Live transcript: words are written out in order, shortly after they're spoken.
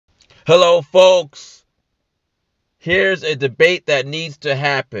Hello, folks. Here's a debate that needs to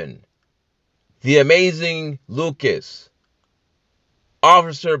happen. The amazing Lucas,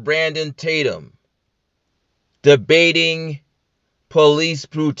 Officer Brandon Tatum, debating police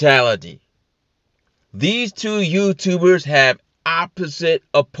brutality. These two YouTubers have opposite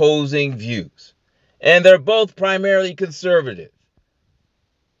opposing views, and they're both primarily conservative.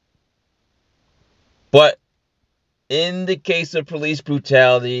 But in the case of police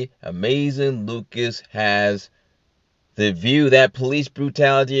brutality, Amazing Lucas has the view that police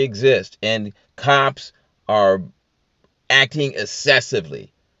brutality exists and cops are acting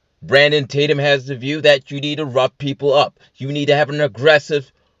excessively. Brandon Tatum has the view that you need to rough people up. You need to have an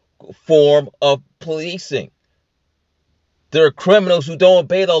aggressive form of policing. There are criminals who don't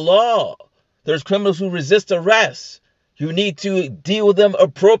obey the law. There's criminals who resist arrest. You need to deal with them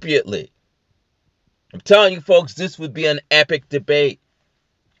appropriately. I'm telling you, folks, this would be an epic debate.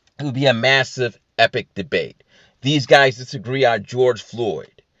 It would be a massive, epic debate. These guys disagree on George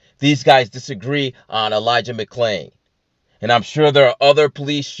Floyd. These guys disagree on Elijah Mcclain. And I'm sure there are other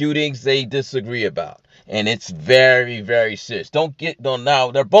police shootings they disagree about. And it's very, very serious.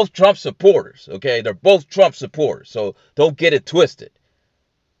 Now, they're both Trump supporters, okay? They're both Trump supporters, so don't get it twisted.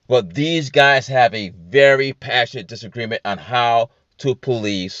 But these guys have a very passionate disagreement on how to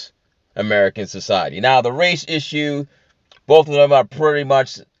police American society. Now, the race issue, both of them are pretty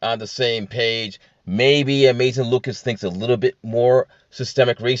much on the same page. Maybe Amazing Lucas thinks a little bit more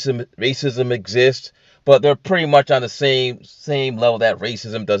systemic racism exists, but they're pretty much on the same level that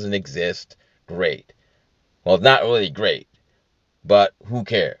racism doesn't exist. Great. Well, not really great, but who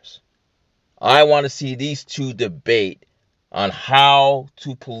cares? I want to see these two debate on how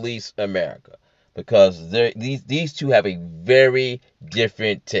to police America, because these two have a very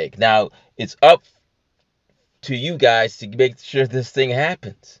different take. Now, it's up to you guys to make sure this thing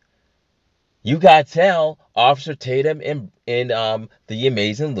happens. You got to tell Officer Tatum and the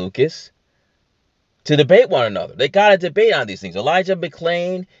Amazing Lucas to debate one another. They got to debate on these things. Elijah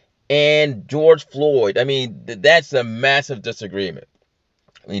Mcclain and George Floyd. I mean, that's a massive disagreement.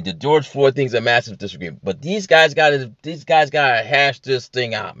 I mean, the George Floyd thing's a massive disagreement. But these guys gotta hash this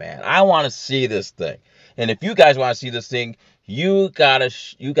thing out, man. I want to see this thing. And if you guys want to see this thing, you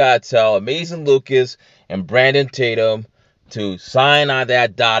gotta tell Amazing Lucas and Brandon Tatum to sign on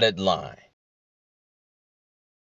that dotted line.